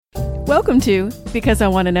Welcome to Because I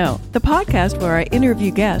Want to Know, the podcast where I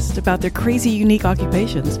interview guests about their crazy, unique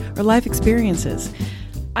occupations or life experiences.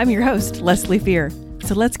 I'm your host, Leslie Fear.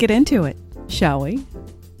 So let's get into it, shall we?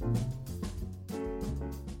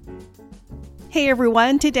 Hey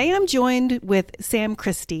everyone, today I'm joined with Sam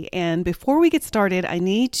Christie, and before we get started, I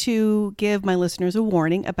need to give my listeners a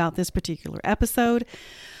warning about this particular episode.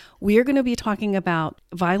 We are going to be talking about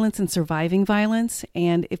violence and surviving violence,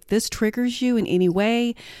 and if this triggers you in any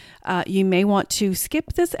way, you may want to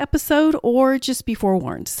skip this episode or just be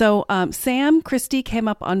forewarned. So Sam Christie came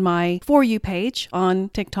up on my For You page on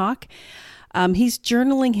TikTok. He's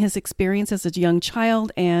journaling his experience as a young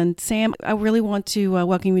child, and Sam, I really want to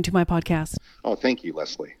welcome you to my podcast. Oh, thank you,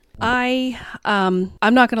 Leslie. I'm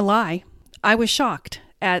not going to lie. I was shocked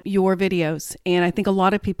at your videos, and I think a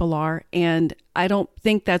lot of people are, and I don't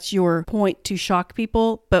think that's your point to shock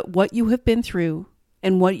people, but what you have been through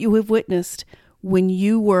and what you have witnessed when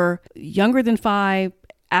you were younger than 5,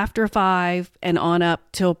 after 5, and on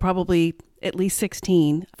up till probably at least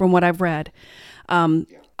 16, from what I've read.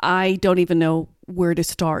 I don't even know where to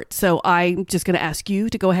start. So I'm just going to ask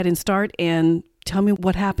you to go ahead and start and tell me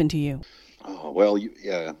what happened to you. Oh, well, you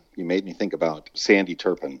made me think about Sandy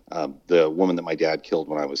Turpin, the woman that my dad killed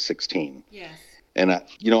when I was 16. Yes. And,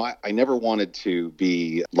 I never wanted to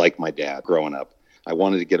be like my dad growing up. I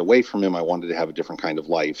wanted to get away from him. I wanted to have a different kind of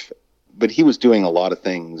life. But he was doing a lot of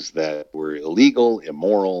things that were illegal,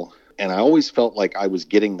 immoral. And I always felt like I was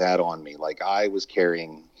getting that on me, like I was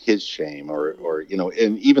carrying his shame or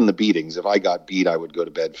and even the beatings. If I got beat, I would go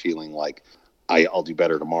to bed feeling like I'll do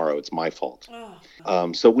better tomorrow. It's my fault.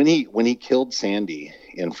 So when he killed Sandy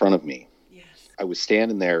in front of me, yes. I was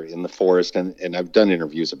standing there in the forest, and I've done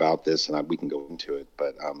interviews about this, and we can go into it.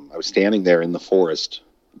 But I was standing there in the forest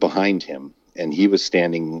behind him, and he was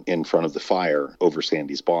standing in front of the fire over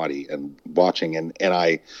Sandy's body and watching. And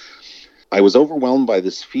I was overwhelmed by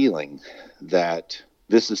this feeling that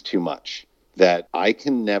this is too much, that I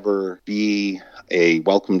can never be a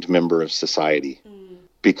welcomed member of society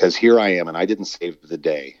because here I am and I didn't save the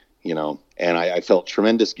day, and I felt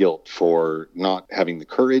tremendous guilt for not having the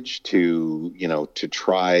courage to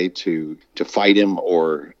try to fight him,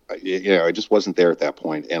 or, I just wasn't there at that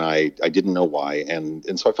point, and I didn't know why.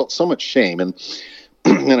 And so I felt so much shame, and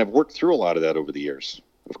and I've worked through a lot of that over the years,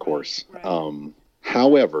 of course. Right.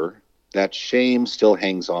 However, that shame still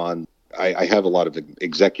hangs on. I have a lot of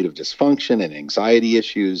executive dysfunction and anxiety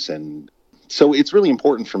issues. And so it's really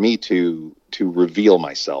important for me to reveal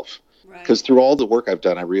myself. Because through all the work I've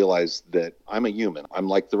done, I realized that I'm a human. I'm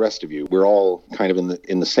like the rest of you. We're all kind of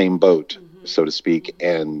in the same boat, so to speak.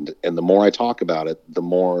 And the more I talk about it, the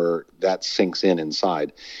more that sinks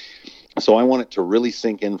inside. So I want it to really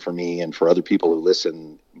sink in for me and for other people who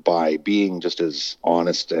listen by being just as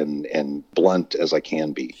honest and blunt as I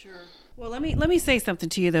can be. Sure. Well, let me say something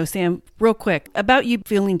to you, though, Sam, real quick, about you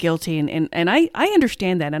feeling guilty. And I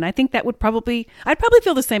understand that. And I think that I'd probably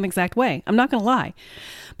feel the same exact way. I'm not going to lie.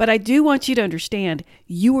 But I do want you to understand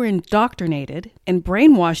you were indoctrinated and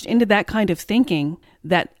brainwashed into that kind of thinking,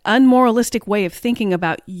 that unmoralistic way of thinking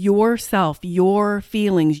about yourself, your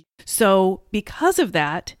feelings. So because of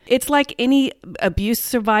that, it's like any abuse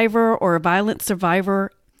survivor or a violent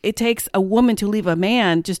survivor. It takes a woman to leave a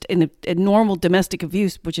man just in a normal domestic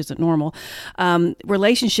abuse, which isn't normal,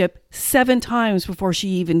 relationship 7 times before she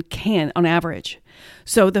even can, on average.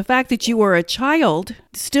 So the fact that you were a child,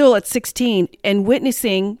 still at 16, and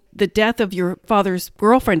witnessing the death of your father's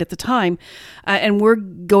girlfriend at the time, and we're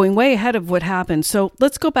going way ahead of what happened. So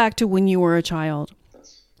let's go back to when you were a child.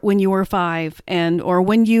 When you were 5, or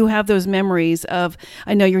when you have those memories of,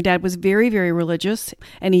 I know your dad was very, very religious,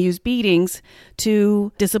 and he used beatings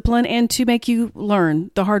to discipline and to make you learn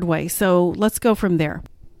the hard way. So let's go from there.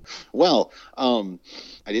 Well, I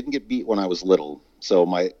didn't get beat when I was little. So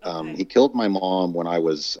he killed my mom when I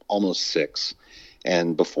was almost 6.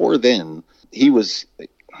 And before then,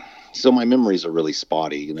 so my memories are really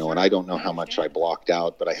spotty, and I don't know how much I blocked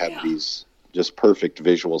out, but I had these just perfect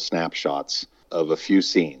visual snapshots of a few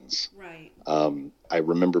scenes. Right. I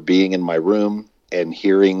remember being in my room and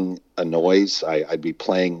hearing a noise. I'd be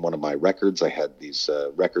playing one of my records. I had these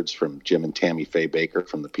records from Jim and Tammy Faye Baker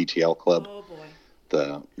from the PTL Club. Oh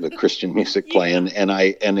boy. The Christian music playing, and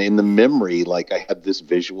in the memory, like I had this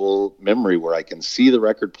visual memory where I can see the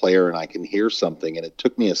record player and I can hear something, and it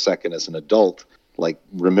took me a second as an adult, like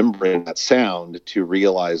remembering that sound, to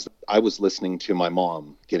realize that I was listening to my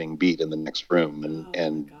mom getting beat in the next room,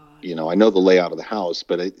 and I know the layout of the house,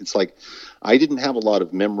 but it's like I didn't have a lot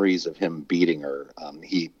of memories of him beating her.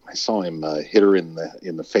 I saw him hit her in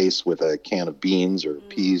the face with a can of beans or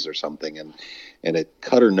peas or something, and it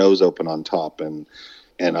cut her nose open on top, and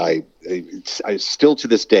And I still to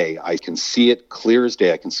this day, I can see it clear as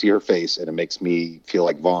day. I can see her face, and it makes me feel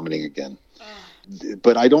like vomiting again.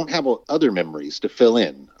 But I don't have other memories to fill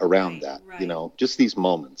in around that, just these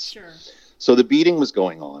moments. Sure. So the beating was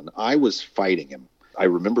going on. I was fighting him. I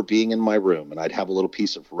remember being in my room, and I'd have a little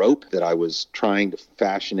piece of rope that I was trying to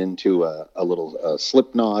fashion into a little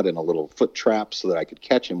slip knot and a little foot trap so that I could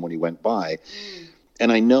catch him when he went by.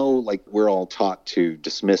 And I know, like, we're all taught to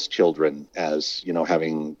dismiss children as,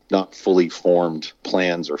 having not fully formed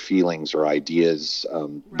plans or feelings or ideas.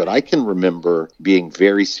 But I can remember being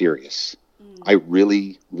very serious. I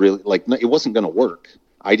really, really, it wasn't going to work.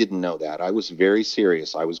 I didn't know that. I was very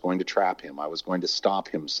serious. I was going to trap him. I was going to stop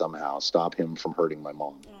him somehow, stop him from hurting my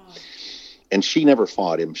mom. And she never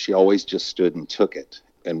fought him. She always just stood and took it.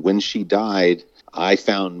 And when she died, I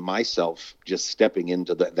found myself just stepping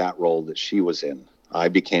into that role that she was in. I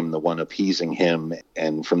became the one appeasing him.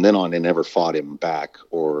 And from then on, I never fought him back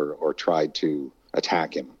or tried to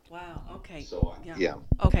attack him. Wow. Okay. So, yeah.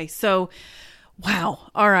 Okay. So,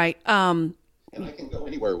 wow. All right. And I can go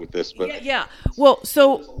anywhere with this, but yeah. Well,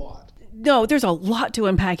 so there's a lot. No, there's a lot to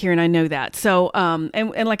unpack here, and I know that. So,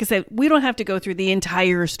 and like I said, we don't have to go through the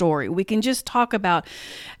entire story. We can just talk about,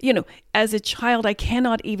 as a child, I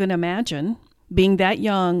cannot even imagine being that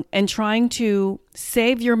young and trying to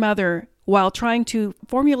save your mother while trying to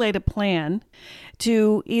formulate a plan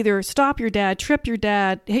to either stop your dad, trip your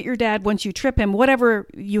dad, hit your dad once you trip him, whatever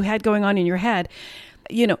you had going on in your head.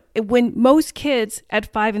 When most kids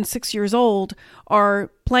at 5 and 6 years old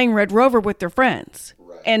are playing Red Rover with their friends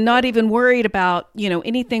and not even worried about,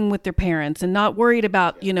 anything with their parents and not worried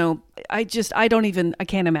about, I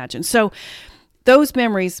can't imagine. So those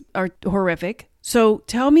memories are horrific. So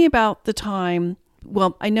tell me about the time.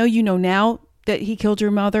 Well, I know now that he killed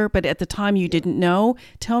your mother, but at the time you didn't know.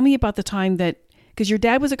 Tell me about the time because your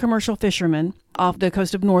dad was a commercial fisherman off the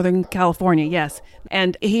coast of Northern California, yes.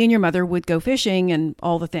 And he and your mother would go fishing and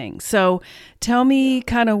all the things. So tell me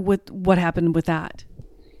kind of what happened with that.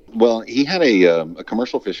 Well, he had a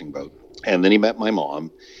commercial fishing boat, and then he met my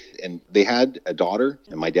mom, and they had a daughter,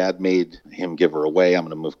 and my dad made him give her away. I'm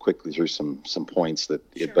going to move quickly through some points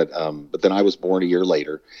but then I was born a year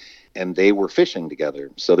later. And they were fishing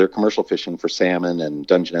together. So they're commercial fishing for salmon and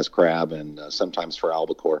Dungeness crab and sometimes for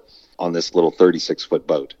albacore on this little 36-foot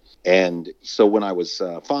boat. And so when I was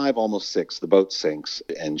 5, almost 6, the boat sinks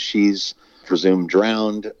and she's presumed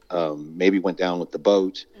drowned, maybe went down with the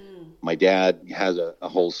boat. My dad has a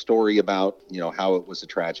whole story about, how it was a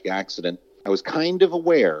tragic accident. I was kind of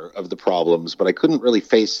aware of the problems, but I couldn't really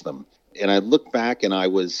face them. And I look back and I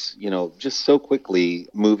was, just so quickly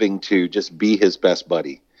moving to just be his best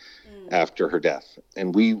buddy after her death.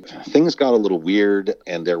 And things got a little weird,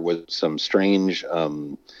 and there was some strange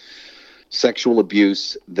sexual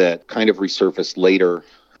abuse that kind of resurfaced later.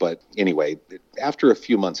 But anyway, after a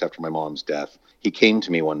few months after my mom's death, he came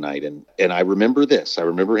to me one night, and I remember this. I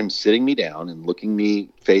remember him sitting me down and looking me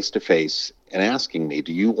face to face and asking me,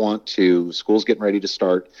 school's getting ready to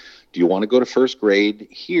start. Do you want to go to first grade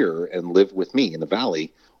here and live with me in the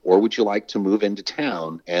valley? Or would you like to move into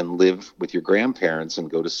town and live with your grandparents and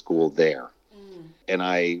go to school there? And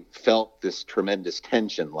I felt this tremendous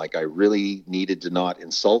tension, like I really needed to not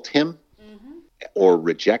insult him or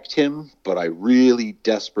reject him, but I really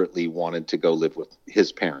desperately wanted to go live with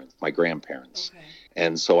his parents, my grandparents. Okay.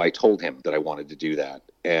 And so I told him that I wanted to do that.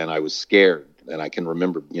 And I was scared. And I can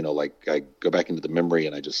remember, I go back into the memory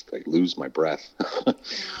and I lose my breath.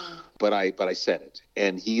 But I said it,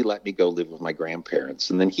 and he let me go live with my grandparents.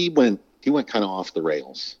 And then he went kind of off the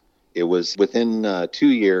rails. It was within 2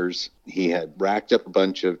 years, he had racked up a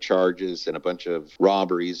bunch of charges and a bunch of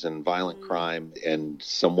robberies and violent crime, and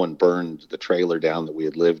someone burned the trailer down that we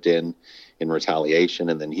had lived in retaliation.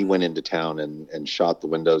 And then he went into town and shot the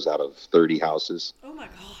windows out of 30 houses. Oh my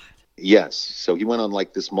God. Yes. So he went on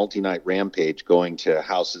this multi-night rampage going to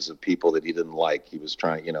houses of people that he didn't like. He was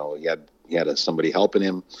trying, he had somebody helping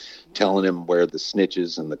him, telling him where the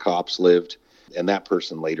snitches and the cops lived. And that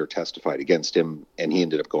person later testified against him, and he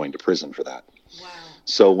ended up going to prison for that. Wow.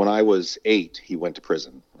 So when I was 8, he went to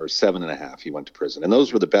prison, or 7.5, he went to prison. And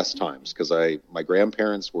those were the best times because my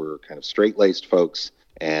grandparents were kind of straight-laced folks,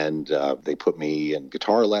 and they put me in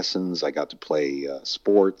guitar lessons. I got to play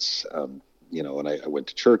sports, and I went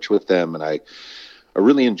to church with them, and I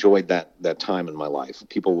really enjoyed that time in my life.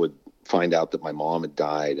 People would find out that my mom had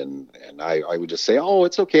died, and I would just say, oh,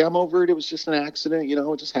 it's okay, I'm over it. It was just an accident,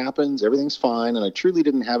 it just happens. Everything's fine. And I truly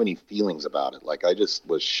didn't have any feelings about it. I just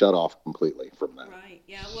was shut off completely from that. Right.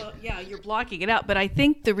 Yeah. Well, yeah, you're blocking it out. But I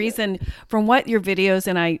think the reason, from what your videos,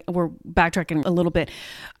 and we're backtracking a little bit,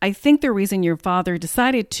 I think the reason your father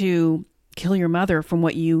decided to kill your mother, from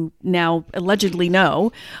what you now allegedly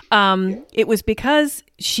know, it was because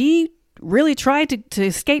she really tried to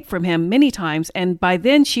escape from him many times. And by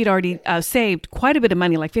then she'd already saved quite a bit of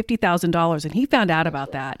money, like $50,000. And he found out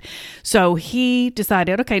about that. So he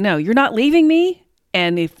decided, okay, no, you're not leaving me.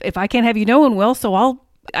 And if I can't have you, no one will. So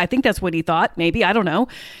I think that's what he thought, maybe. I don't know.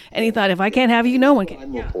 And he thought, if I can't have you, no one can.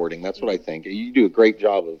 I'm reporting. That's what I think. You do a great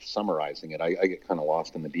job of summarizing it. I get kind of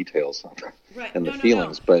lost in the details and the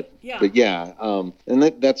feelings. No. But yeah, and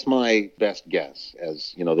that's my best guess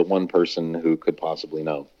as, the one person who could possibly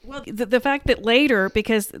know. Well, the fact that later,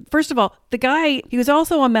 because first of all, the guy, he was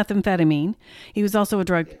also on methamphetamine. He was also a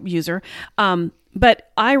drug user.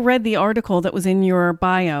 But I read the article that was in your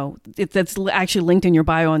bio, that's actually linked in your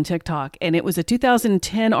bio on TikTok, and it was a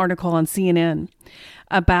 2010 article on CNN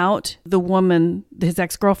about the woman, his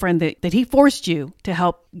ex-girlfriend, that he forced you to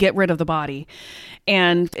help get rid of the body.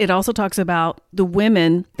 And it also talks about the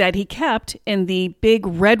women that he kept in the big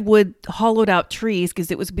redwood hollowed out trees,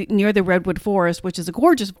 because it was near the redwood forest, which is a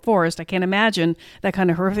gorgeous forest. I can't imagine that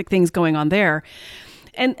kind of horrific things going on there.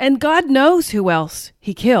 And God knows who else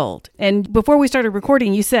he killed. And before we started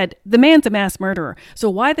recording, you said, the man's a mass murderer. So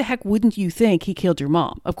why the heck wouldn't you think he killed your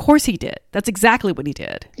mom? Of course he did. That's exactly what he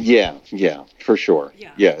did. Yeah, for sure.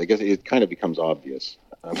 Yeah, I guess it kind of becomes obvious.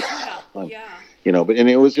 But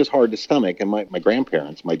it was just hard to stomach. And my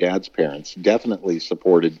grandparents, my dad's parents, definitely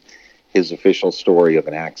supported his official story of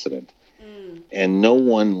an accident. And no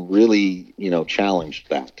one really, challenged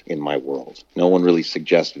that in my world. No one really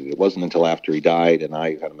suggested it. It wasn't until after he died and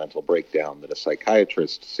I had a mental breakdown that a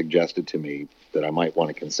psychiatrist suggested to me that I might want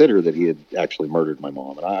to consider that he had actually murdered my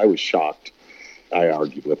mom. And I was shocked. I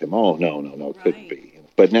argued with him, no, it couldn't be.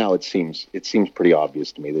 But now it seems pretty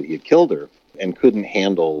obvious to me that he had killed her and couldn't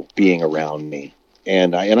handle being around me.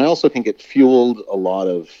 And I also think it fueled a lot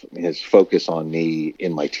of his focus on me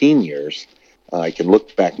in my teen years. I can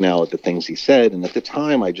look back now at the things he said, and at the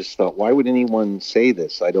time I just thought, why would anyone say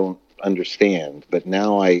this? I don't understand. But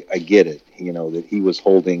now I get it, that he was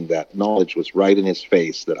holding that knowledge was right in his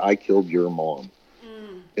face, that I killed your mom.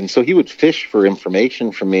 And so he would fish for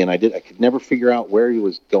information from me, and I could never figure out where he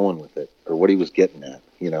was going with it or what he was getting at,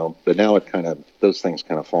 But now those things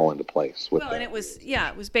kind of fall into place. And it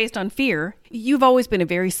was based on fear. You've always been a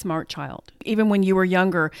very smart child. Even when you were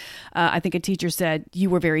younger, I think a teacher said you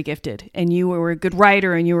were very gifted, and you were a good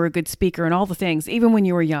writer, and you were a good speaker, and all the things, even when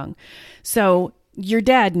you were young. So your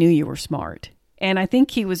dad knew you were smart, and I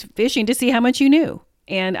think he was fishing to see how much you knew.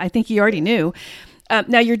 And I think he already knew.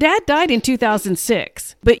 Now, your dad died in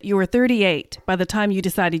 2006, but you were 38 by the time you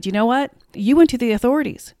decided, you know what? You went to the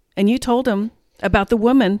authorities and you told them about the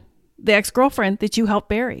woman, the ex-girlfriend that you helped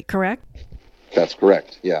bury, correct? That's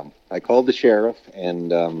correct, yeah. I called the sheriff,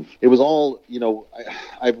 and it was all,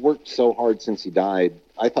 I've worked so hard since he died.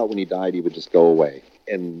 I thought when he died, he would just go away.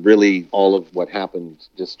 And really, all of what happened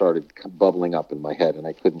just started bubbling up in my head, and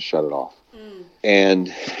I couldn't shut it off. And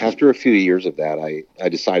after a few years of that, I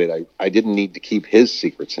decided I didn't need to keep his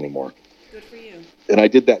secrets anymore. Good for you. And I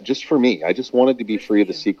did that just for me. I just wanted to be free of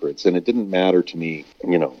the secrets, and it didn't matter to me,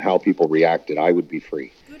 how people reacted. I would be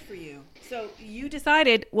free. Good for you. So you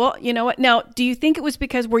decided, well, you know what? Now, do you think it was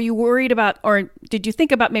because, were you worried about, or did you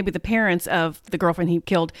think about maybe the parents of the girlfriend he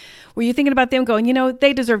killed? Were you thinking about them going,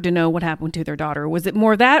 they deserve to know what happened to their daughter? Was it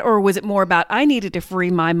more that, or was it more about, I needed to free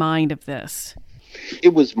my mind of this?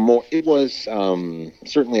 It was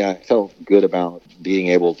certainly I felt good about being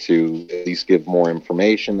able to at least give more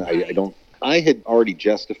information. I had already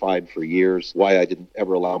justified for years why I didn't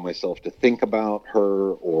ever allow myself to think about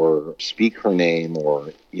her or speak her name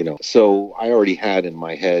so I already had in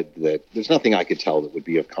my head that there's nothing I could tell that would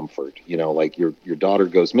be of comfort, like your daughter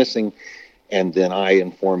goes missing. And then I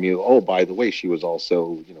inform you, oh, by the way, she was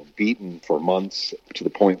also, beaten for months to the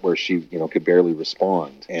point where she, could barely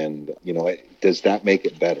respond. And, does that make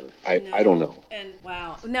it better? I don't know. And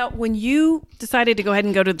wow. Now, when you decided to go ahead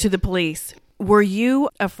and go to the police, were you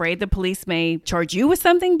afraid the police may charge you with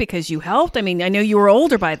something because you helped? I mean, I know you were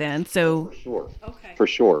older by then, so. For sure. Okay. For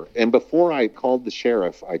sure. And before I called the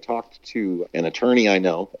sheriff, I talked to an attorney I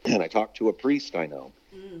know, and I talked to a priest I know.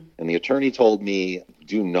 And the attorney told me,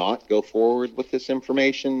 do not go forward with this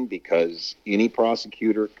information because any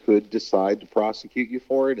prosecutor could decide to prosecute you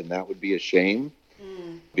for it, and that would be a shame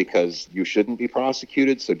because you shouldn't be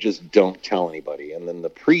prosecuted, so just don't tell anybody. And then the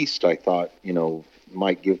priest, I thought,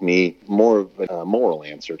 might give me more of a moral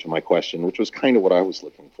answer to my question, which was kind of what I was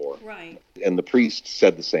looking for. Right. And the priest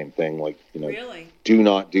said the same thing, like, really? Do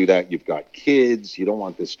not do that. You've got kids. You don't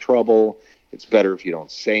want this trouble. It's better if you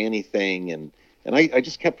don't say anything. And And I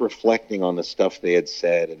just kept reflecting on the stuff they had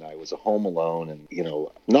said, and I was home alone and,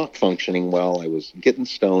 not functioning well. I was getting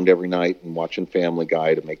stoned every night and watching Family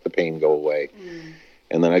Guy to make the pain go away.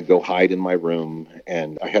 And then I'd go hide in my room,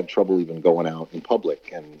 and I had trouble even going out in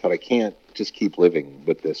public. And thought, I can't just keep living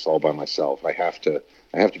with this all by myself. I have to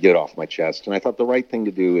get it off my chest. And I thought the right thing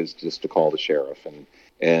to do is just to call the sheriff.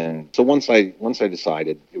 And so once I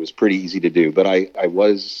decided, it was pretty easy to do. But I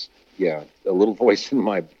was, a little voice in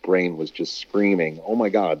my brain was just screaming, "Oh my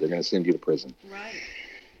God, they're going to send you to prison." Right.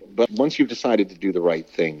 But once you've decided to do the right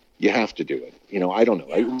thing, you have to do it. I don't know.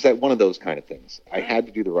 Yeah. It was one of those kind of things. I had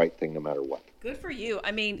to do the right thing no matter what. Good for you.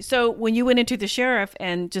 I mean, so when you went into the sheriff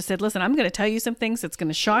and just said, "Listen, I'm going to tell you some things that's going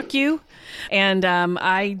to shock you. And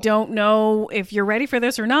I don't know if you're ready for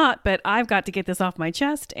this or not, but I've got to get this off my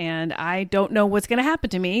chest. And I don't know what's going to happen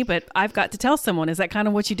to me, but I've got to tell someone." Is that kind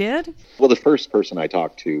of what you did? Well, the first person I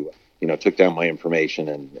talked to, took down my information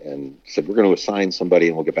and said, "We're going to assign somebody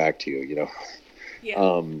and we'll get back to you," Yeah.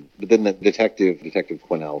 But then the Detective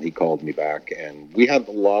Quinnell, he called me back, and we had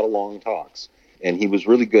a lot of long talks, and he was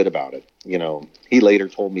really good about it. He later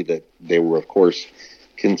told me that they were, of course,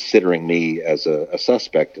 considering me as a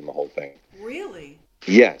suspect in the whole thing. Really?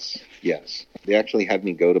 Yes. They actually had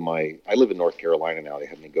me go to I live in North Carolina now. They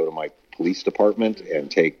had me go to my police department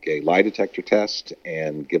and take a lie detector test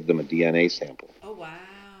and give them a DNA sample. Oh, wow.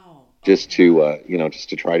 Just to, just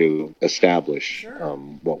to try to establish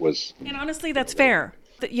what was. And honestly, that's fair.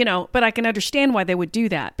 But I can understand why they would do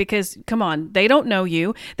that because, come on, they don't know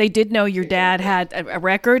you. They did know your dad had a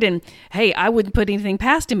record, and hey, I wouldn't put anything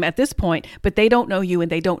past him at this point, but they don't know you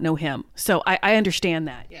and they don't know him. So I understand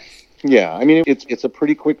that. Yes. Yeah, I mean, it's a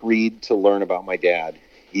pretty quick read to learn about my dad.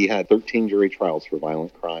 He had 13 jury trials for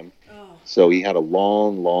violent crime. Oh. So he had a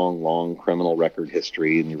long criminal record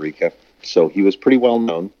history in Eureka. So he was pretty well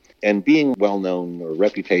known. And being well-known, or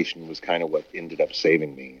reputation, was kind of what ended up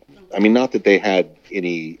saving me. I mean, not that they had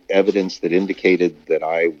any evidence that indicated that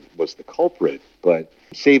I was the culprit, but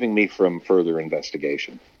saving me from further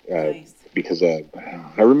investigation. Nice. Because I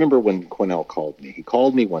remember when Quinnell called me. He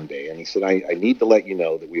called me one day, and he said, I need to let you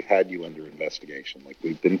know that we've had you under investigation. Like,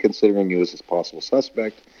 we've been considering you as a possible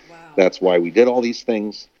suspect. Wow. That's why we did all these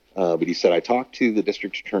things. But he said, I talked to the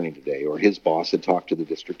district attorney today, or his boss had talked to the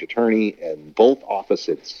district attorney, and both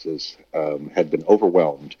offices had been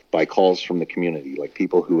overwhelmed by calls from the community, like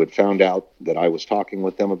people who had found out that I was talking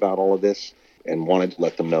with them about all of this and wanted to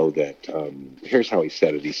let them know that, here's how he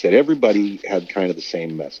said it. He said, everybody had kind of the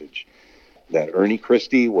same message, that Ernie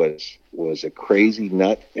Christie was a crazy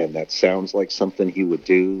nut, and that sounds like something he would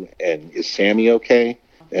do, and is Sammy okay?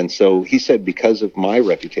 And so he said, because of my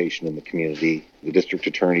reputation in the community, the district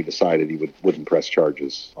attorney decided he wouldn't press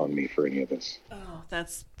charges on me for any of this. Oh,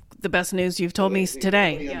 that's the best news you've told me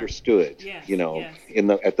today. He understood,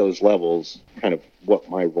 at those levels, kind of what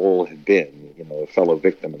my role had been, a fellow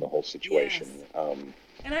victim in the whole situation. Yes.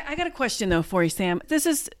 And I got a question, though, for you, Sam. This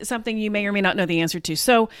is something you may or may not know the answer to.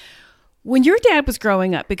 So when your dad was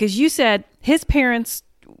growing up, because you said his parents,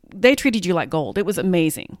 they treated you like gold. It was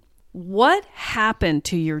amazing. What happened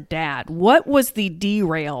to your dad? What was the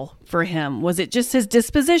derail for him? Was it just his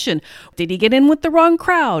disposition? Did he get in with the wrong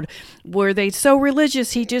crowd? Were they so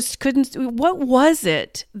religious he just couldn't? What was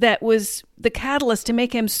it that was the catalyst to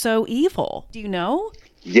make him so evil? Do you know?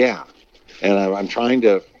 Yeah. And I'm trying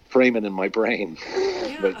to frame it in my brain.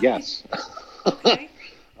 Yeah. But yes. Okay.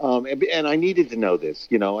 And I needed to know this.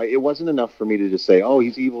 It wasn't enough for me to just say, oh,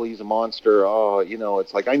 he's evil, he's a monster. Oh,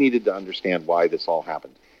 it's like I needed to understand why this all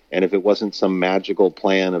happened. And if it wasn't some magical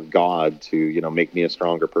plan of God to, make me a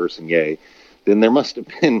stronger person, then there must have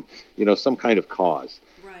been, some kind of cause.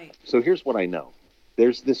 Right. So here's what I know.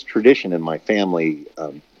 There's this tradition in my family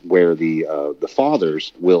where the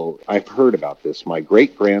fathers will, I've heard about this. My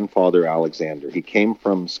great-grandfather, Alexander, he came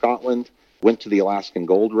from Scotland, went to the Alaskan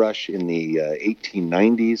Gold Rush in the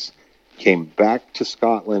 1890s, came back to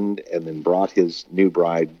Scotland, and then brought his new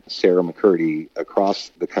bride, Sarah McCurdy, across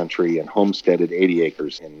the country and homesteaded 80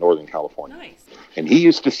 acres in Northern California. Nice. And he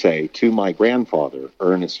used to say to my grandfather,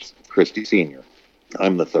 Ernest Christie Sr.,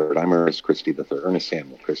 I'm the third, I'm Ernest Christie the third, Ernest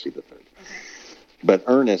Samuel Christie the third. Okay. But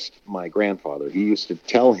Ernest, my grandfather, he used to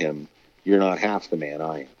tell him, you're not half the man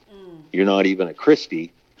I am. You're not even a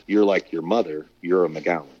Christie. You're like your mother. You're a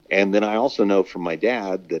McGowan. And then I also know from my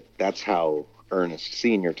dad that that's how Ernest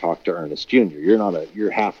Sr. talked to Ernest Jr. You're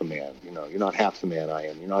half a man. You're not half the man I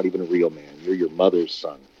am. You're not even a real man. You're your mother's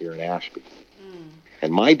son. You're an Ashby.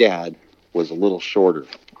 And my dad was a little shorter.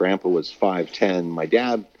 Grandpa was 5'10". My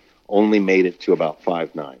dad only made it to about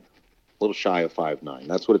 5'9", a little shy of 5'9".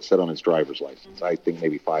 That's what it said on his driver's license. I think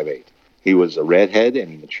maybe 5'8". He was a redhead, and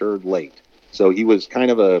he matured late. So he was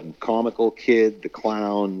kind of a comical kid, the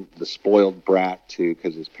clown, the spoiled brat too,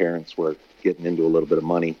 because his parents were getting into a little bit of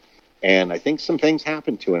money. And I think some things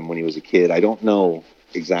happened to him when he was a kid. I don't know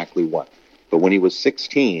exactly what. But when he was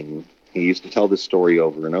 16, he used to tell this story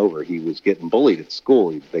over and over. He was getting bullied at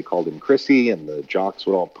school. They called him Christie, and the jocks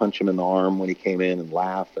would all punch him in the arm when he came in and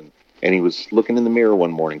laugh. And he was looking in the mirror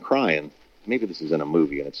one morning crying. Maybe this is in a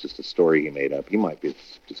movie, and it's just a story he made up. He might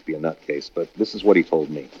just be a nutcase, but this is what he told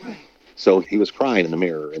me. So he was crying in the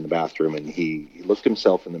mirror in the bathroom, and he looked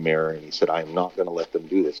himself in the mirror, and he said, I am not going to let them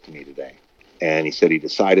do this to me today. And he said he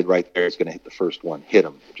decided right there he's going to hit the first one, hit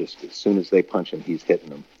him. Just as soon as they punch him, he's hitting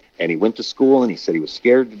them. And he went to school, and he said he was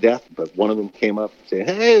scared to death, but one of them came up and said,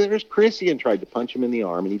 hey, there's Chrissy, and tried to punch him in the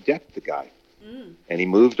arm, and he decked the guy. And he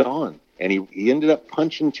moved on. And he ended up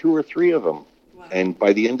punching 2 or 3 of them. Wow. And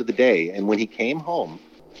by the end of the day, and when he came home,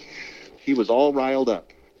 he was all riled up.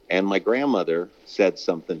 And my grandmother said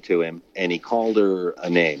something to him, and he called her a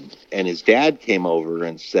name. And his dad came over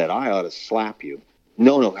and said, I ought to slap you.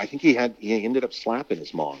 No, I think he ended up slapping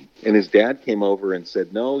his mom. And his dad came over and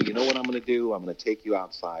said, no, you know what I'm going to do? I'm going to take you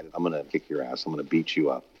outside. I'm going to kick your ass. I'm going to beat you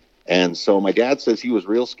up. And so my dad says he was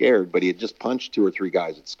real scared, but he had just punched 2 or 3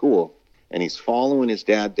 guys at school. And he's following his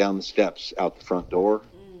dad down the steps out the front door.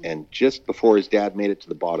 And just before his dad made it to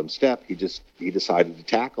the bottom step, he decided to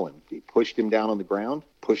tackle him. He pushed him down on the ground,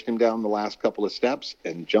 pushed him down the last couple of steps,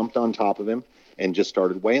 and jumped on top of him and just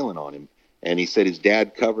started wailing on him. And he said his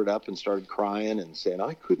dad covered up and started crying and saying,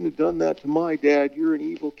 I couldn't have done that to my dad. You're an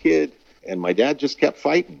evil kid. And my dad just kept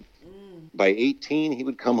fighting. By 18, he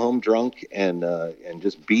would come home drunk and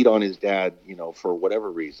just beat on his dad, for whatever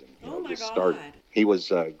reason. He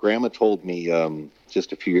was, Grandma told me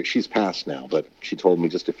just a few years, she's passed now, but she told me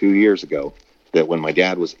just a few years ago that when my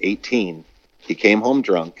dad was 18, he came home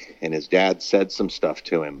drunk and his dad said some stuff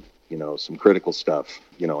to him, some critical stuff,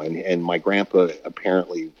 and my grandpa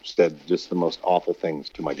apparently said just the most awful things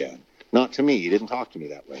to my dad. Not to me. He didn't talk to me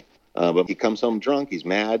that way. But he comes home drunk, he's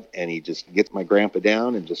mad, and he just gets my grandpa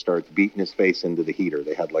down and just starts beating his face into the heater.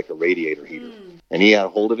 They had like a radiator heater. And he had a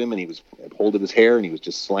hold of him, and he had hold of his hair, and he was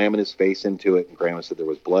just slamming his face into it. And Grandma said there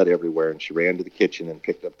was blood everywhere, and she ran to the kitchen and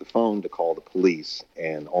picked up the phone to call the police.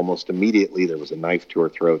 And almost immediately there was a knife to her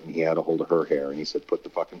throat, and he had a hold of her hair, and he said, put the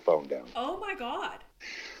fucking phone down. Oh, my God.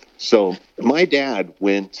 So my dad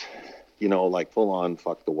went, like full on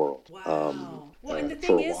fuck the world. Wow. And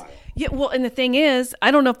the thing is,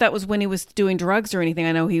 I don't know if that was when he was doing drugs or anything.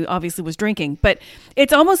 I know he obviously was drinking, but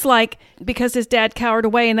it's almost like because his dad cowered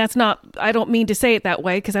away, and that's not, I don't mean to say it that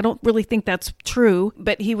way because I don't really think that's true,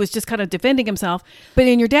 but he was just kind of defending himself. But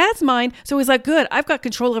in your dad's mind, so he's like, good, I've got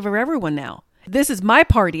control over everyone now. This is my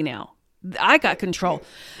party now. I got control.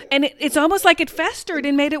 And it's almost like it festered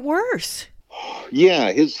and made it worse.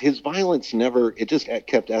 Yeah, his violence it just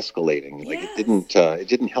kept escalating. Like it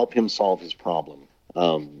didn't help him solve his problem.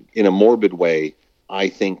 In a morbid way, I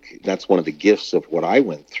think that's one of the gifts of what I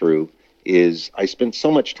went through is I spent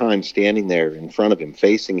so much time standing there in front of him,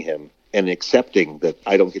 facing him, and accepting that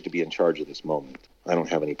I don't get to be in charge of this moment. I don't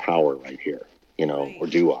have any power right here, or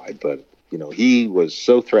do I? But, he was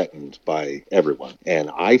so threatened by everyone,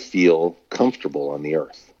 and I feel comfortable on the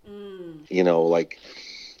earth.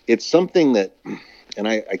 It's something that, and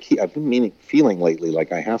I've been feeling lately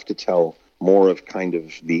like I have to tell more of kind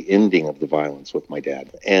of the ending of the violence with my dad.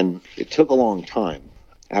 And it took a long time.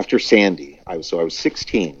 After Sandy, I was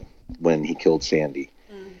 16 when he killed Sandy.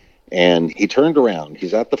 And he turned around.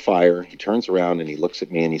 He's at the fire. He turns around and he looks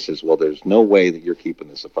at me and he says, well, there's no way that you're keeping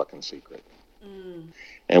this a fucking secret.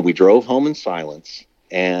 And we drove home in silence.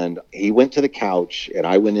 And he went to the couch, and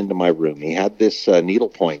I went into my room. He had this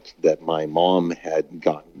needlepoint that my mom had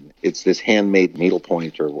gotten. It's this handmade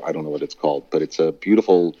needlepoint, or I don't know what it's called, but it's a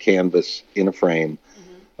beautiful canvas in a frame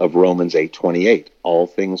of Romans 8:28. All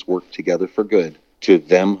things work together for good to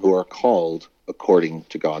them who are called according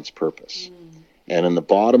to God's purpose. And in the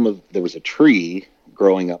bottom there was a tree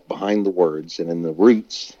growing up behind the words, and in the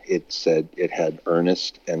roots it said it had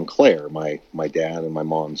Ernest and Claire, my dad and my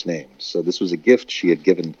mom's names. So this was a gift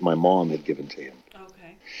my mom had given to him.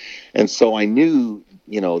 Okay. And so I knew,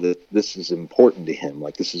 that this is important to him,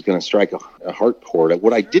 like this is going to strike a heart chord.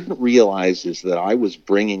 What I didn't realize is that I was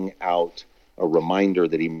bringing out a reminder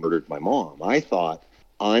that he murdered my mom. I thought,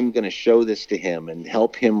 I'm going to show this to him and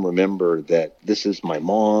help him remember that this is my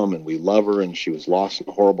mom and we love her and she was lost in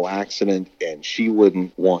a horrible accident and she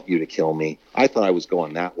wouldn't want you to kill me. I thought I was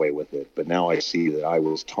going that way with it, but now I see that I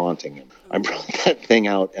was taunting him. I brought that thing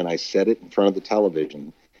out and I set it in front of the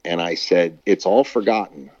television And I said, it's all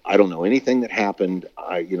forgotten. I don't know anything that happened.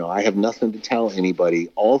 I have nothing to tell anybody.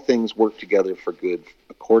 All things work together for good,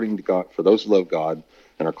 according to God, for those who love God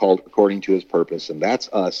and are called according to his purpose. And that's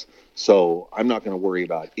us. So I'm not going to worry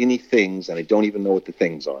about any things, and I don't even know what the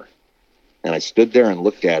things are. And I stood there and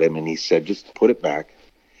looked at him, and he said, just put it back.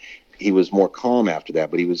 He was more calm after that,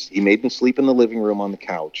 but he made me sleep in the living room on the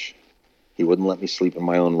couch. He wouldn't let me sleep in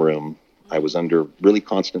my own room. I was under really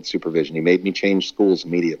constant supervision. He made me change schools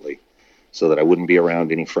immediately so that I wouldn't be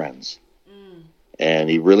around any friends. And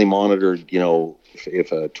he really monitored,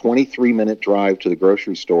 if a 23-minute drive to the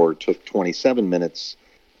grocery store took 27 minutes,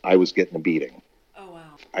 I was getting a beating. Oh,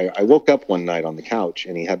 wow. I woke up one night on the couch,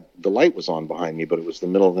 and the light was on behind me, but it was the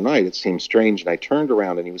middle of the night. It seemed strange, and I turned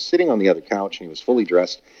around, and he was sitting on the other couch, and he was fully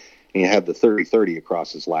dressed, and he had the 30-30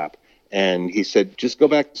 across his lap. And he said, just go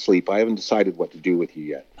back to sleep. I haven't decided what to do with you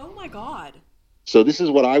yet. Oh, my God. So this is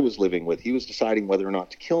what I was living with. He was deciding whether or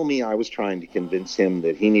not to kill me. I was trying to convince him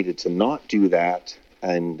that he needed to not do that.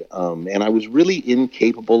 And I was really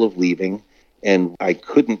incapable of leaving. And I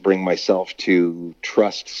couldn't bring myself to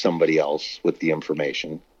trust somebody else with the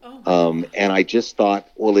information. And I just thought,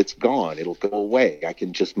 well, it's gone. It'll go away. I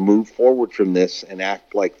can just move forward from this and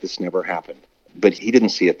act like this never happened. But he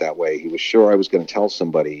didn't see it that way. He was sure I was going to tell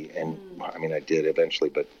somebody, and I did eventually.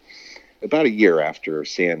 But about a year after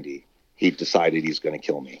Sandy, he decided he's going to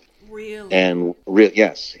kill me. Really? And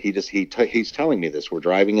yes, he's telling me this. We're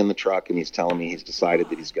driving in the truck, and he's telling me he's decided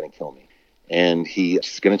that he's going to kill me, and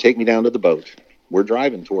he's going to take me down to the boat. We're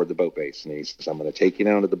driving toward the boat base, and he says, "I'm going to take you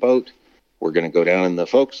down to the boat. We're going to go down in the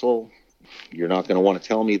forecastle. You're not going to want to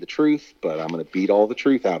tell me the truth, but I'm going to beat all the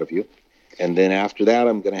truth out of you, and then after that,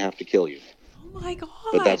 I'm going to have to kill you." Oh, my God.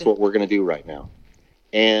 But that's what we're going to do right now.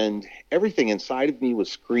 And everything inside of me was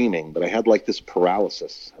screaming, but I had like this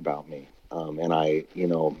paralysis about me. And I,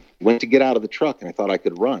 went to get out of the truck, and I thought I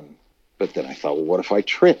could run. But then I thought, well, what if I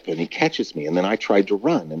trip and he catches me? And then I tried to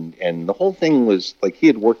run. And the whole thing was like he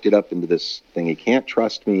had worked it up into this thing. He can't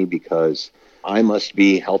trust me because I must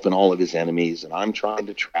be helping all of his enemies, and I'm trying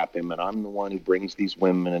to trap him, and I'm the one who brings these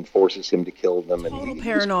women and forces him to kill them. Total and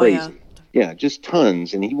paranoia. Crazy. Yeah, just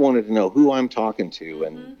tons. And he wanted to know who I'm talking to.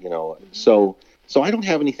 And, so I don't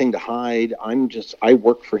have anything to hide. I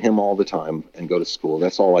work for him all the time and go to school.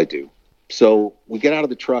 That's all I do. So we get out of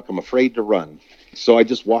the truck. I'm afraid to run. So I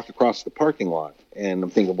just walk across the parking lot, and I'm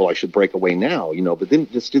thinking, well, I should break away now, but then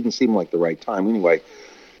it just didn't seem like the right time. Anyway,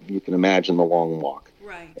 you can imagine the long walk.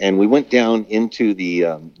 Right. And we went down into the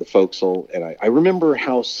forecastle, and I remember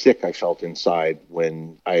how sick I felt inside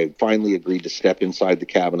when I finally agreed to step inside the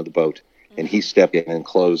cabin of the boat. And he stepped in and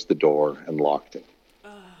closed the door and locked it.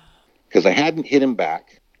 Because I hadn't hit him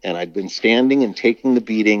back, and I'd been standing and taking the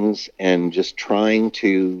beatings and just trying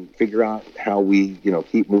to figure out how we,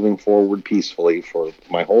 keep moving forward peacefully for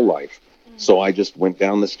my whole life. So I just went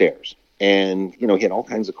down the stairs. And, he had all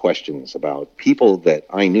kinds of questions about people that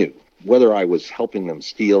I knew, whether I was helping them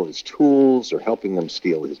steal his tools or helping them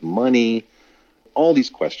steal his money, all these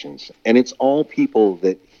questions. And it's all people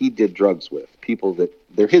that he did drugs with, people that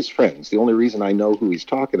they're his friends. The only reason I know who he's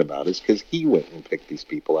talking about is because he went and picked these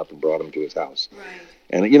people up and brought them to his house. Right.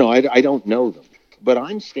 And, I don't know them. But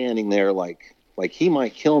I'm standing there like he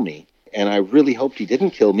might kill me. And I really hoped he didn't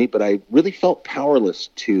kill me, but I really felt powerless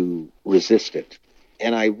to resist it.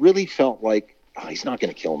 And I really felt like, he's not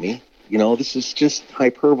going to kill me. This is just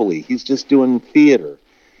hyperbole. He's just doing theater.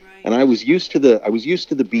 Right. And I was used to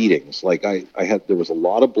the beatings. Like there was a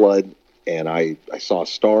lot of blood. And I saw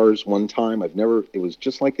stars one time. It was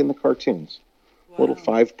just like in the cartoons. Wow. Little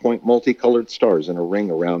 5-point multicolored stars in a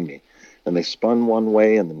ring around me. And they spun one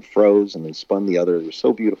way and then froze and then spun the other. They were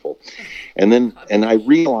so beautiful. And I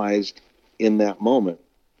realized in that moment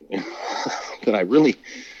that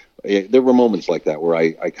there were moments like that where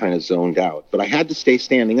I kind of zoned out. But I had to stay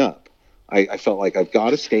standing up. I felt like I've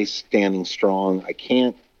got to stay standing strong. I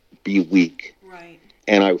can't be weak. Right.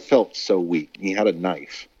 And I felt so weak. He had a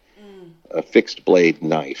knife. A fixed blade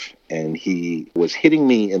knife, and he was hitting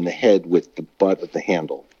me in the head with the butt of the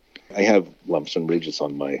handle. I have lumps and ridges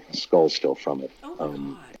on my skull still from it. Oh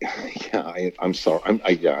my God. Yeah, I'm sorry.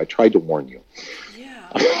 I tried to warn you. Yeah.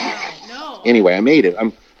 Wow. No. Anyway, I made it.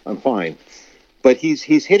 I'm fine. But he's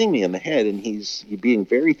hitting me in the head, and he's being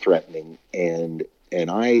very threatening. And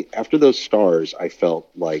I, after those stars, I felt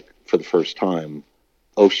like for the first time,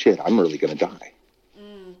 oh shit, I'm really going to die.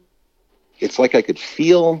 It's like I could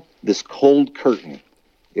feel this cold curtain.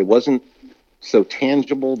 It wasn't so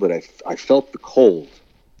tangible, but I felt the cold.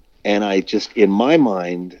 And in my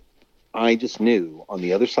mind, I just knew on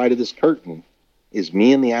the other side of this curtain is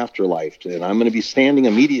me in the afterlife, and I'm going to be standing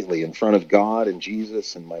immediately in front of God and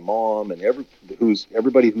Jesus and my mom and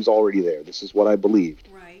everybody who's already there. This is what I believed.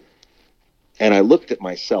 Right. And I looked at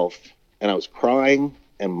myself, and I was crying,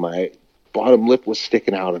 and my bottom lip was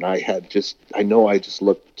sticking out, and I just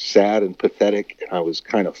looked sad and pathetic, and I was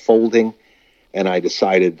kind of folding, and I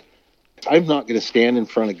decided I'm not going to stand in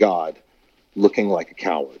front of God looking like a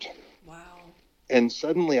coward. Wow. And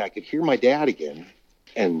suddenly I could hear my dad again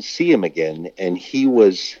and see him again, and he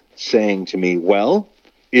was saying to me, well,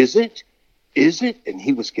 is it? And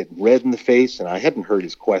he was getting red in the face, and I hadn't heard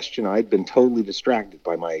his question. I'd been totally distracted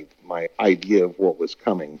by my idea of what was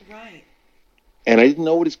coming. Right. And I didn't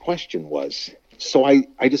know what his question was. So I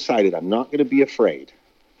decided I'm not going to be afraid.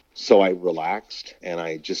 So I relaxed, and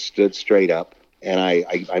I just stood straight up, and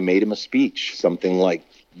I made him a speech, something like,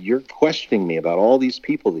 you're questioning me about all these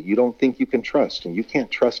people that you don't think you can trust, and you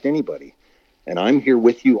can't trust anybody. And I'm here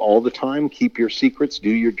with you all the time. Keep your secrets,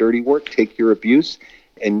 do your dirty work, take your abuse.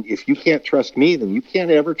 And if you can't trust me, then you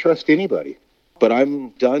can't ever trust anybody. But I'm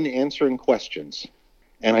done answering questions.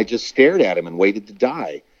 And I just stared at him and waited to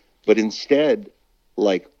die. But instead,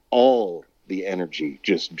 like, all the energy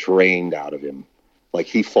just drained out of him. Like,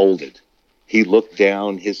 he folded. He looked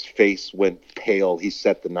down, his face went pale. He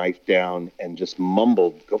set the knife down and just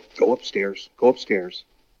mumbled, go upstairs, go upstairs.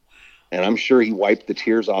 And I'm sure he wiped the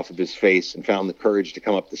tears off of his face and found the courage to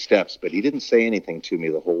come up the steps, but he didn't say anything to me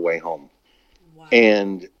the whole way home. Wow.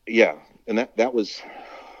 And that was.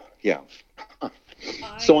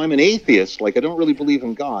 So I'm an atheist. Like, I don't really believe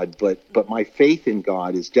in God, but my faith in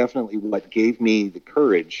God is definitely what gave me the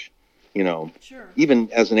courage, Sure.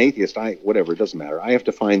 Even as an atheist, it doesn't matter. I have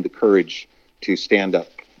to find the courage to stand up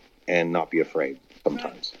and not be afraid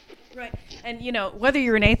sometimes. Right. And, whether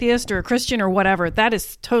you're an atheist or a Christian or whatever, that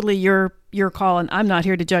is totally your call, and I'm not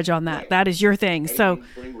here to judge on that. Right. That is your thing. So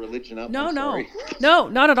bring religion up. No,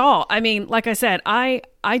 not at all. I mean, like I said, I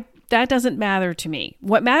that doesn't matter to me.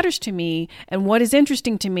 What matters to me and what is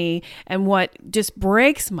interesting to me and what just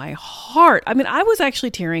breaks my heart. I mean, I was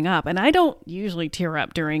actually tearing up, and I don't usually tear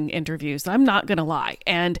up during interviews. I'm not going to lie.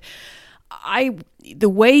 And the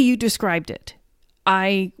way you described it,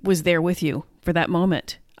 I was there with you for that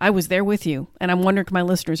moment. I was there with you. And I'm wondering if my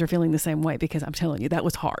listeners are feeling the same way, because I'm telling you, that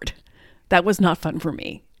was hard. That was not fun for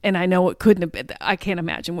me. And I know it couldn't have been. I can't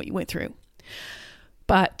imagine what you went through.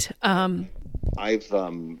 But I've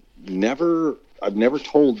never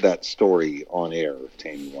told that story on air to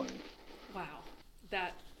anyone. Wow.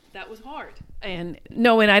 That was hard. And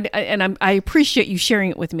no, I appreciate you sharing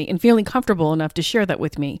it with me and feeling comfortable enough to share that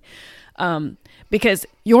with me. Because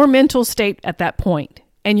your mental state at that point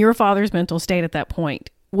and your father's mental state at that point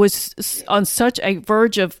was on such a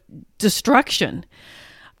verge of destruction.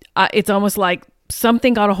 It's almost like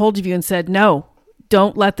something got a hold of you and said, no,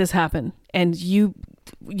 don't let this happen. And you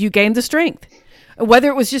gained the strength, whether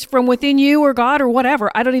it was just from within you or God or whatever.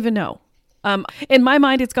 I don't even know. In my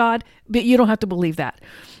mind, it's God, but you don't have to believe that.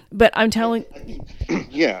 But I'm telling.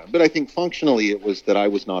 Yeah, but I think functionally it was that I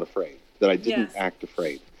was not afraid, that I didn't act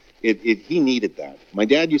afraid. He needed that. My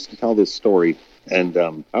dad used to tell this story, and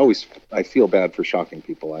I feel bad for shocking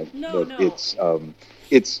people.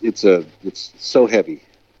 It's so heavy.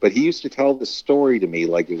 But he used to tell this story to me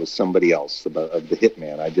like it was somebody else of the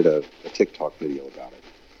hitman. I did a TikTok video about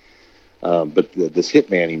it. But this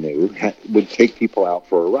hitman he knew would take people out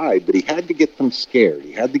for a ride, but he had to get them scared.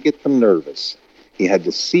 He had to get them nervous. He had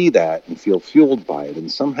to see that and feel fueled by it.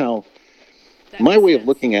 And somehow, my way of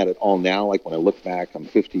looking at it all now, like when I look back, I'm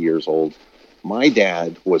 50 years old. My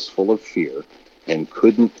dad was full of fear and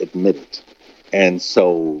couldn't admit it. And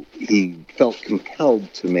so he felt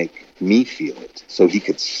compelled to make me feel it so he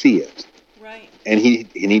could see it. Right. And he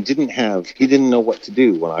didn't know what to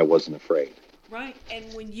do when I wasn't afraid. Right.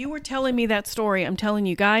 And when you were telling me that story, I'm telling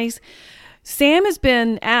you guys, Sam has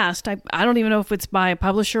been asked, I don't even know if it's by a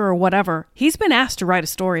publisher or whatever, he's been asked to write a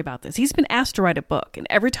story about this. He's been asked to write a book. And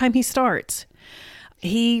every time he starts,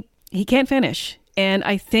 he can't finish. And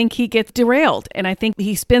I think he gets derailed. And I think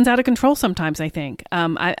he spins out of control sometimes, I think.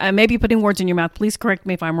 I may be putting words in your mouth. Please correct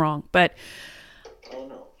me if I'm wrong. But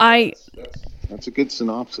that's a good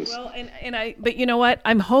synopsis. Well, but you know what?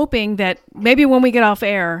 I'm hoping that maybe when we get off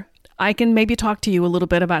air, I can maybe talk to you a little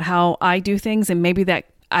bit about how I do things, and maybe that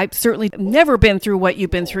I've certainly never been through what you've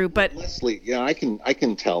been through. But Leslie, yeah, I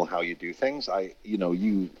can tell how you do things.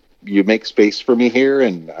 You make space for me here,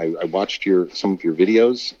 and I watched some of your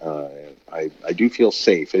videos. I do feel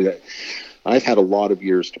safe. I've had a lot of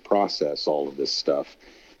years to process all of this stuff,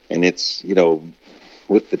 and it's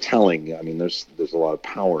with the telling. I mean, there's a lot of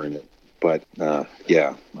power in it, but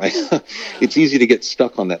it's easy to get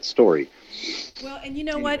stuck on that story. Well, and you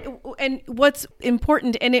know what? And what's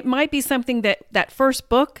important, and it might be something that first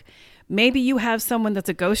book, maybe you have someone that's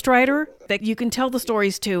a ghostwriter that you can tell the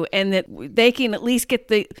stories to, and that they can at least get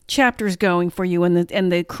the chapters going for you and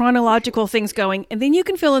the chronological things going, and then you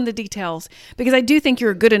can fill in the details. Because I do think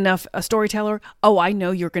you're good enough a storyteller. Oh, I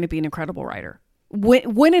know you're going to be an incredible writer.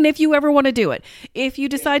 When and if you ever want to do it, if you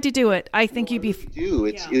decide to do it, I think you'd be. Do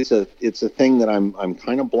it's a thing that I'm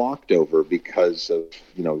kind of blocked over because of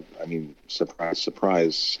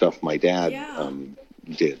surprise stuff my dad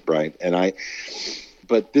did, right,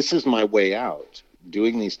 but this is my way out,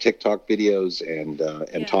 doing these TikTok videos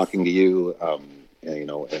and talking to you,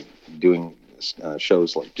 and doing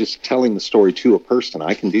shows, like just telling the story to a person.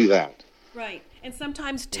 I can do that, right. And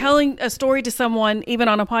sometimes telling a story to someone, even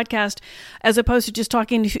on a podcast, as opposed to just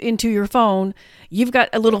talking into your phone, you've got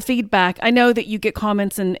a little feedback. I know that you get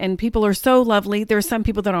comments and people are so lovely. There's some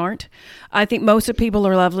people that aren't. I think most of people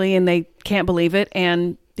are lovely and they can't believe it.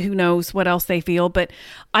 And who knows what else they feel. But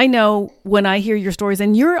I know when I hear your stories,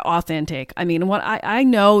 and you're authentic. I mean, I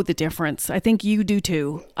know the difference. I think you do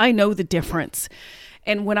too. I know the difference.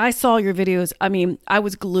 And when I saw your videos, I mean, I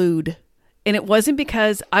was glued. And it wasn't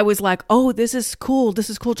because I was like, oh, this is cool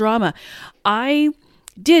drama. I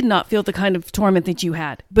did not feel the kind of torment that you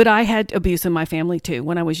had, but I had abuse in my family too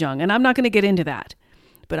when I was young. And I'm not going to get into that,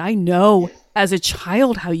 but I know as a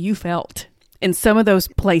child how you felt in some of those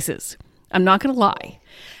places. I'm not going to lie.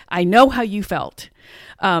 I know how you felt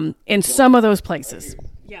in some of those places.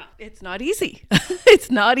 Yeah, it's not easy. It's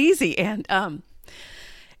not easy. And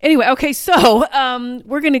anyway, okay, so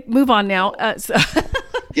we're going to move on now.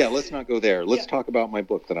 Yeah, let's not go there. Let's talk about my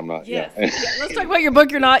book that I'm not. Yes. Yeah. Let's talk about your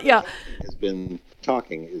book. You're not. Yeah. Has been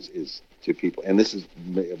talking is to people, and this is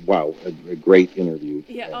a great interview.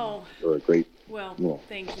 Yeah. Or a great. Well,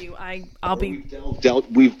 thank you. I'll be.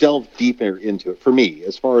 We've delved deeper into it for me,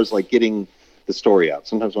 as far as like getting the story out.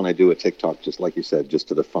 Sometimes when I do a TikTok, just like you said, just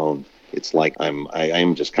to the phone, it's like I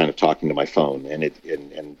am just kind of talking to my phone,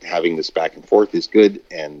 and having this back and forth is good,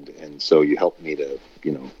 and so you help me to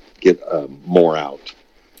get more out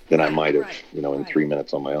than I might have, in 3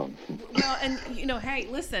 minutes on my own. Well, and, hey,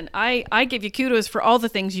 listen, I give you kudos for all the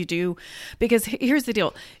things you do, because here's the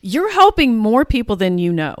deal. You're helping more people than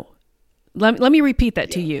you know. Let me repeat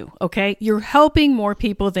that to you, okay? You're helping more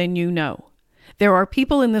people than you know. There are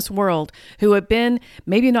people in this world who have been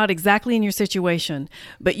maybe not exactly in your situation,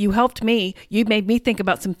 but you helped me. You made me think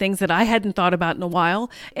about some things that I hadn't thought about in a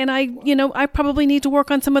while. And I probably need to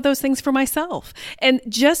work on some of those things for myself. And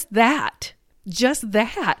just that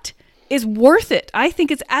is worth it. I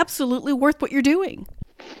think it's absolutely worth what you're doing.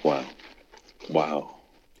 Wow.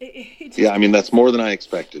 Yeah, I mean, that's more than I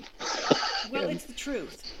expected. Well, it's the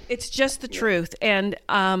truth. It's just the truth. And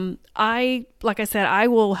like I said, I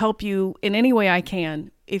will help you in any way I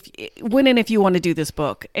can if you want to do this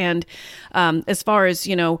book. And as far as,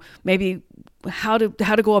 maybe how to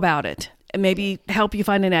go about it. And maybe help you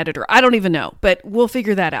find an editor. I don't even know, but we'll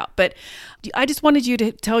figure that out. But I just wanted you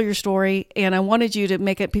to tell your story, and I wanted you to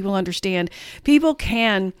make it people understand. People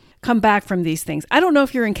can come back from these things. I don't know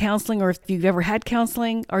if you're in counseling or if you've ever had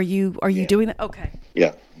counseling. Are you doing that? Okay.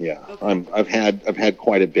 Yeah. Okay. I've had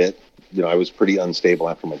quite a bit. I was pretty unstable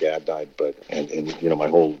after my dad died, but my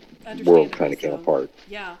whole world kind of came apart.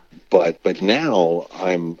 Yeah. But now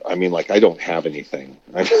I don't have anything.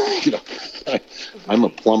 I'm a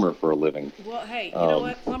plumber for a living. Well, hey, you know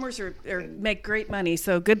what? Plumbers make great money,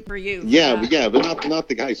 so good for you. Yeah, but not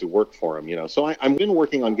the guys who work for them. So I've been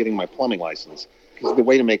working on getting my plumbing license, because the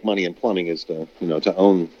way to make money in plumbing is to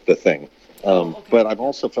own the thing. Okay. But I've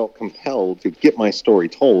also felt compelled to get my story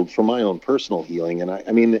told for my own personal healing, and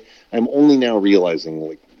I'm only now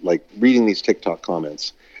realizing, like reading these TikTok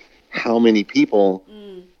comments, how many people,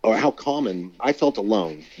 or how common, I felt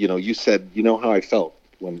alone. You said, how I felt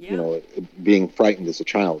when, being frightened as a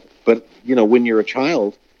child. But, when you're a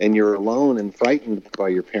child and you're alone and frightened by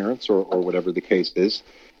your parents or whatever the case is,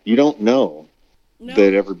 you don't know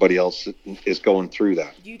that everybody else is going through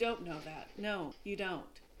that. You don't know that. No, you don't.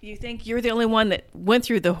 You think you're the only one that went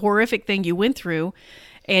through the horrific thing you went through,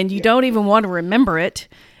 and you don't even want to remember it.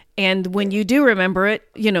 And when you do remember it,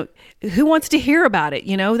 who wants to hear about it?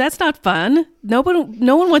 That's not fun. No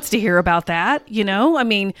one wants to hear about that.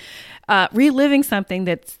 Reliving something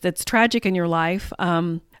that's tragic in your life.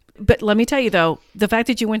 But let me tell you, though, the fact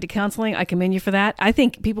that you went to counseling, I commend you for that. I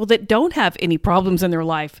think people that don't have any problems in their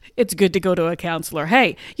life, it's good to go to a counselor.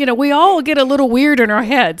 Hey, we all get a little weird in our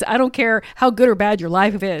heads. I don't care how good or bad your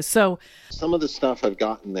life is. So some of the stuff I've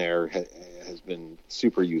gotten there has been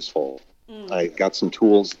super useful. I got some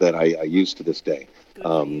tools that I use to this day.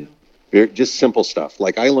 Just simple stuff.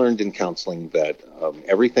 Like I learned in counseling that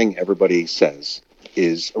everything everybody says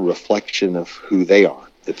is a reflection of who they are.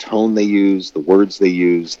 The tone they use, the words they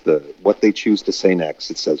use, what they choose to say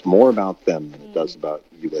next. It says more about them than it does about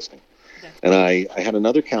you listening. And I had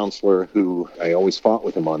another counselor who I always fought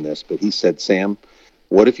with him on this, but he said, Sam,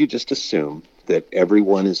 what if you just assume that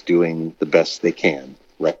everyone is doing the best they can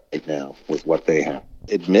right now with what they have?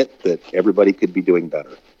 Admit that everybody could be doing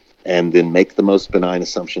better, and then make the most benign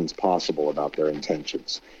assumptions possible about their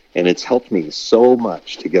intentions. And it's helped me so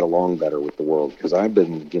much to get along better with the world, because I've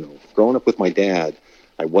been, growing up with my dad,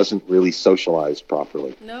 I wasn't really socialized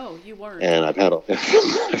properly. No, you weren't. And I've had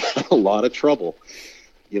a lot of trouble.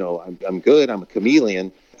 I'm good. I'm a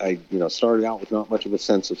chameleon. I, started out with not much of a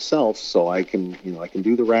sense of self, so I can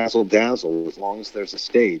do the razzle dazzle as long as there's a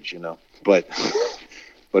stage, But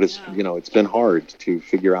it's, it's been hard to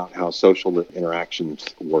figure out how social interactions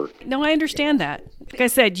work. No, I understand that. Like I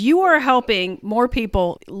said, you are helping more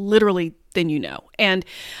people literally than you know. And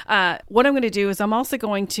what I'm going to do is I'm also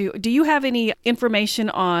going to, do you have any information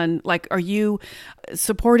on, are you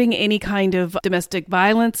supporting any kind of domestic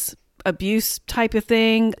violence, abuse type of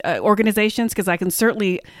thing, organizations? Because I can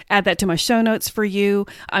certainly add that to my show notes for you.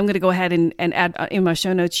 I'm going to go ahead and add in my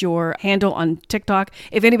show notes your handle on TikTok.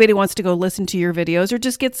 If anybody wants to go listen to your videos or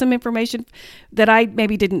just get some information that I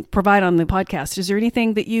maybe didn't provide on the podcast, is there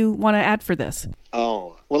anything that you want to add for this?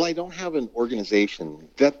 Oh, well, I don't have an organization.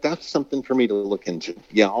 That's something for me to look into.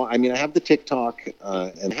 Yeah, I mean, I have the TikTok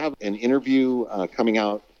and have an interview coming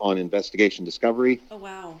out on Investigation Discovery. Oh,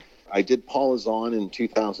 wow. I did Paul Is On in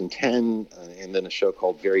 2010, and then a show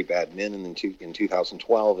called Very Bad Men in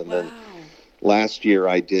 2012. And then last year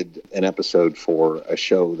I did an episode for a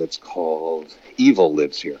show that's called Evil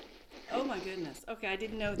Lives Here. Oh, my goodness. Okay, I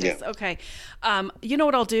didn't know this. Yeah. Okay. You know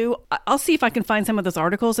what I'll do? I'll see if I can find some of those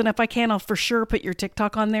articles, and if I can, I'll for sure put your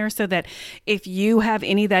TikTok on there so that if you have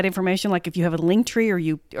any of that information, like if you have a link tree or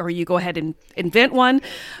you go ahead and invent one,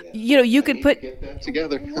 you could put... Get that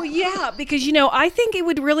together. Well, yeah, because, I think it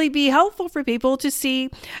would really be helpful for people to see,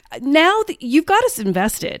 now that you've got us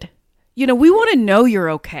invested. We want to know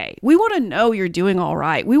you're okay. We want to know you're doing all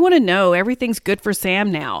right. We want to know everything's good for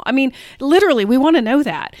Sam now. I mean, literally, we want to know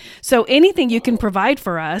that. So anything you can provide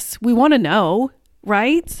for us, we want to know,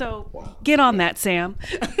 right? So get on that, Sam.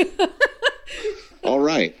 All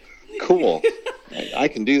right. Cool. I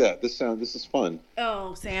can do that. This is fun.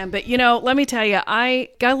 Oh, Sam. But, let me tell you, I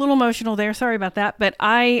got a little emotional there. Sorry about that. But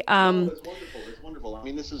No, it's wonderful. It's wonderful. I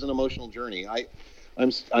mean, this is an emotional journey.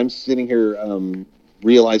 I'm sitting here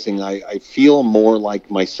realizing I feel more like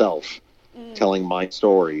myself telling my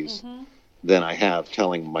stories than I have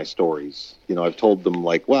telling my stories. I've told them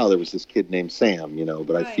wow, there was this kid named Sam, but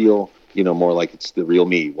right. I feel, more like it's the real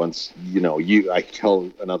me. Once, I tell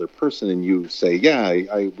another person and you say, yeah,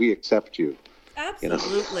 we accept you.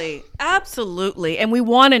 Absolutely. Absolutely. And we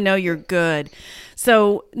want to know you're good.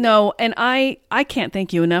 So, no, and I can't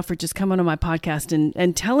thank you enough for just coming on my podcast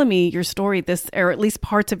and telling me your story, or at least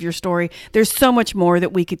parts of your story. There's so much more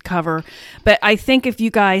that we could cover. But I think if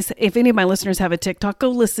any of my listeners have a TikTok, go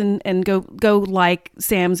listen and go like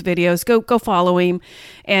Sam's videos, go follow him,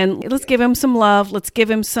 and let's give him some love. Let's give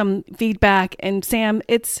him some feedback. And Sam,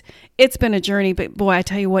 it's been a journey, but boy, I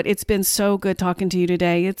tell you what, it's been so good talking to you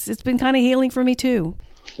today. It's been kind of healing for me too.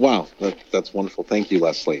 Wow. That's wonderful. Thank you,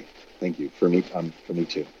 Leslie. Thank you. For me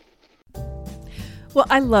too. Well,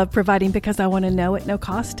 I love providing because I want to know at no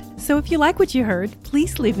cost. So if you like what you heard,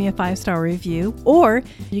 please leave me a 5-star review, or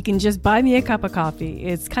you can just buy me a cup of coffee.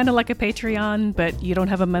 It's kind of like a Patreon, but you don't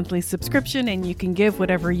have a monthly subscription and you can give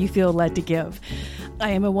whatever you feel led to give. I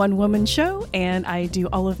am a one-woman show and I do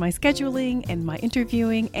all of my scheduling and my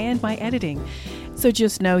interviewing and my editing. So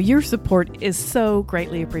just know your support is so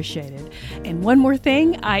greatly appreciated. And one more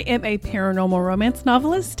thing, I am a paranormal romance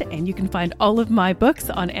novelist, and you can find all of my books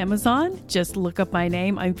on Amazon. Just look up my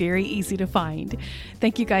name. I'm very easy to find.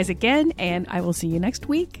 Thank you guys again, and I will see you next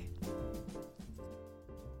week.